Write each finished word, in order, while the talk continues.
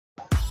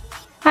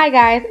Hi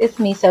guys, it's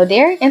me,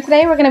 Derri, and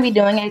today we're going to be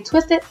doing a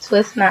twisted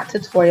twist knot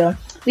tutorial.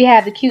 We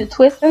have the cute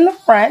twist in the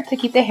front to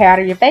keep the hair out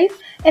of your face,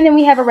 and then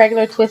we have a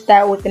regular twist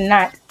out with the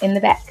knot in the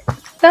back.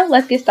 So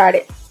let's get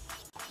started.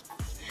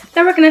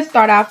 So we're going to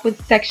start off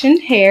with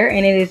sectioned hair,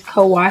 and it is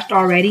co-washed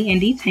already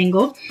and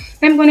detangled.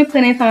 I'm going to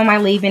put in some of my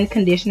leave-in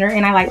conditioner,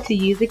 and I like to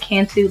use the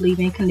Cantu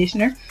leave-in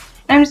conditioner.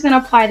 And I'm just going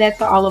to apply that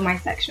to all of my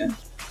sections.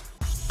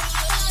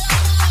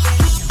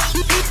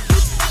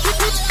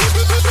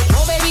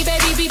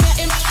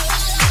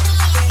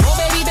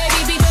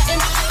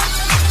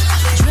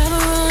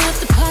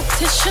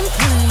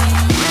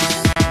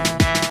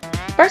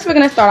 First, we're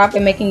going to start off by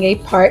making a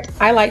part.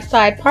 I like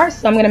side parts,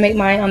 so I'm going to make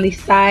mine on the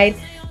side,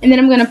 and then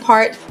I'm going to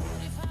part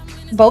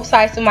both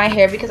sides of my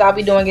hair because I'll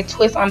be doing a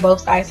twist on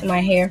both sides of my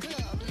hair.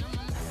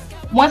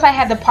 Once I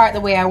have the part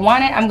the way I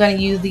want it, I'm going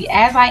to use the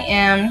As I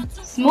Am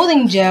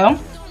smoothing gel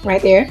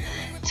right there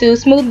to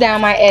smooth down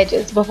my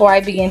edges before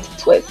I begin to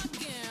twist.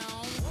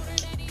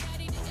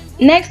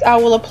 Next, I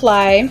will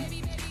apply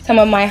some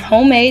of my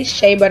homemade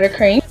shea butter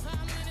cream.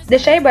 The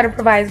shea butter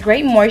provides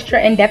great moisture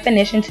and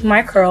definition to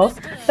my curls,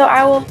 so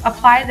I will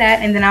apply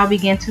that and then I'll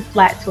begin to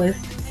flat twist.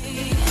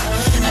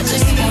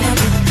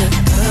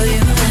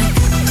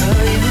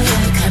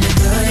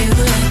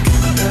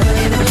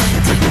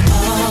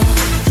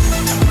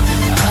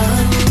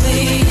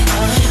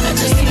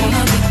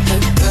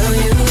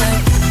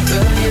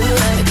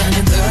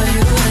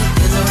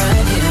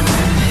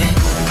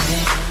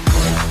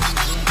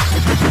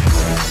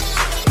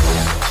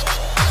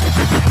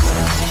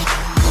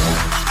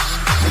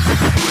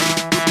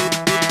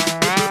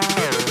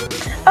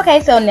 Okay,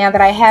 so now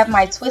that I have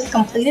my twist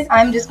completed,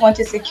 I'm just going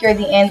to secure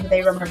the ends with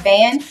a rubber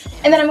band,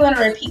 and then I'm going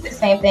to repeat the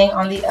same thing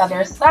on the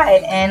other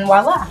side, and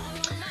voila.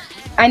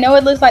 I know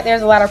it looks like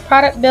there's a lot of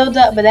product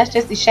buildup, but that's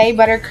just the shea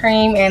butter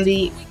cream and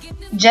the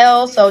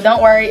gel, so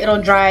don't worry,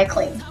 it'll dry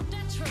clean.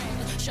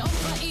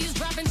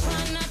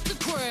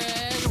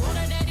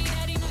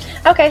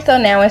 Okay, so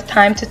now it's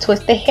time to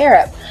twist the hair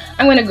up.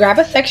 I'm going to grab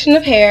a section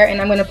of hair and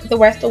I'm going to put the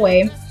rest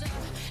away.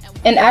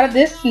 And out of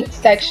this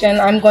section,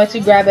 I'm going to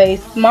grab a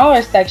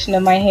smaller section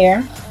of my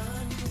hair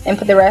and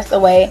put the rest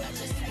away.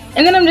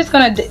 And then I'm just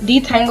going to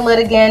detangle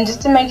it again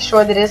just to make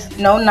sure that there's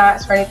no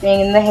knots or anything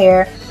in the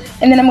hair.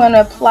 And then I'm going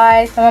to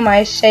apply some of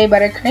my shea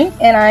butter cream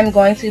and I'm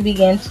going to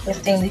begin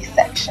twisting this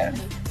section.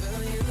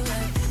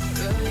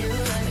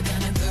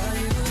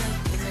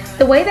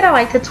 The way that I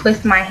like to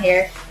twist my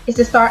hair is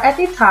to start at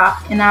the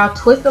top and I'll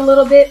twist a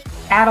little bit,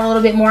 add a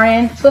little bit more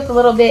in, twist a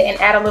little bit and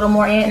add a little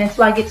more in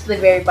until I get to the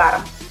very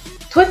bottom.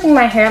 Twisting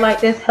my hair like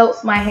this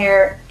helps my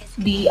hair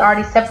be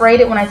already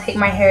separated when I take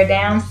my hair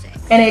down,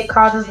 and it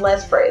causes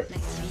less frizz.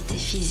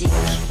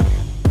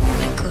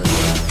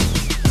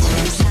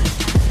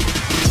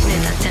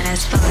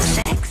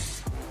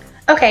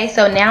 Okay,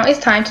 so now it's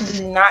time to do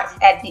the knots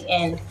at the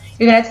end.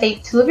 You're going to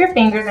take two of your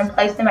fingers and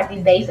place them at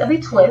the base of the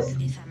twist.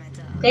 Then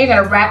you're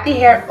going to wrap the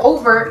hair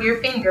over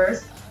your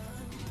fingers.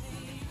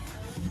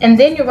 And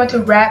then you're going to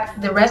wrap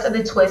the rest of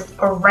the twist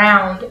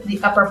around the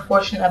upper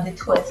portion of the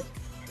twist.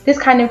 This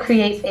kind of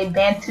creates a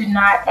Bantu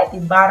knot at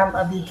the bottom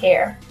of the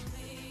hair.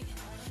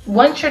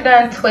 Once you're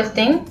done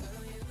twisting,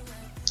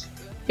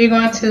 you're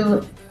going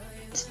to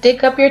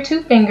stick up your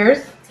two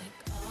fingers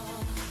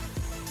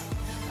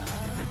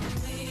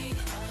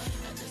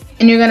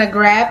and you're going to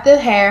grab the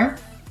hair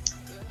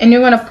and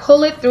you're going to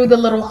pull it through the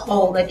little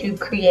hole that you've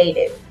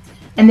created.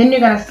 And then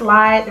you're going to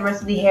slide the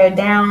rest of the hair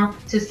down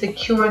to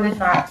secure the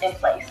knot in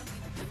place.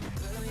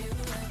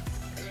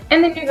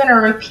 And then you're going to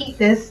repeat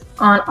this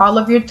on all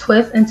of your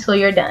twists until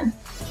you're done.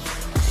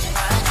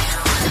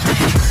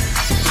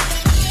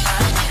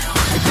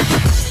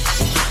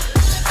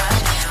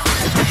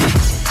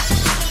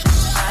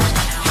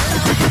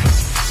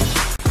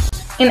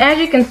 And as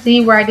you can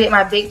see where I did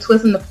my big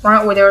twist in the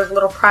front where there was a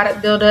little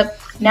product buildup,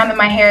 now that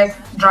my hair is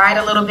dried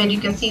a little bit, you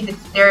can see that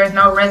there is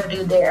no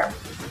residue there.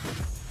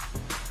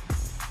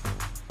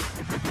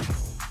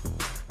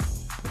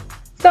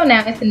 So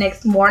now it's the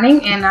next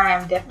morning and I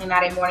am definitely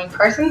not a morning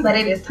person, but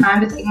it is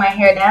time to take my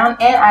hair down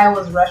and I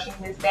was rushing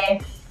this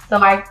day. So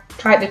I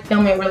tried to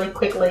film it really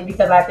quickly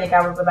because I think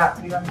I was about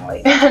to be running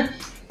late.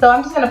 So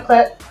I'm just going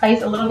to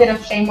place a little bit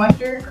of Shea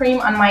Moisture Cream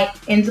on my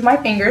ends of my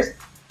fingers.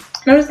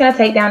 And I'm just going to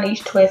take down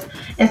each twist.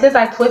 And since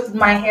I twisted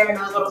my hair in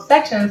those little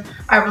sections,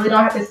 I really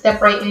don't have to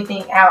separate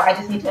anything out. I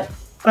just need to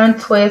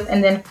untwist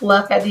and then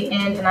fluff at the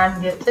end and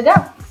I'm good to go.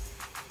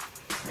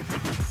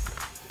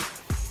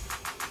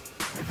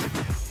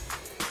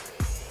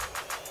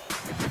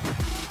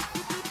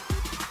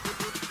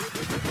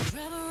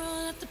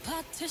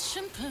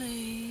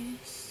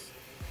 Please.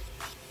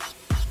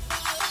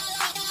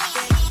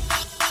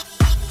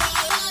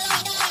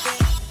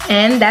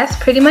 And that's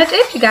pretty much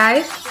it, you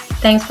guys.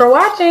 Thanks for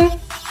watching.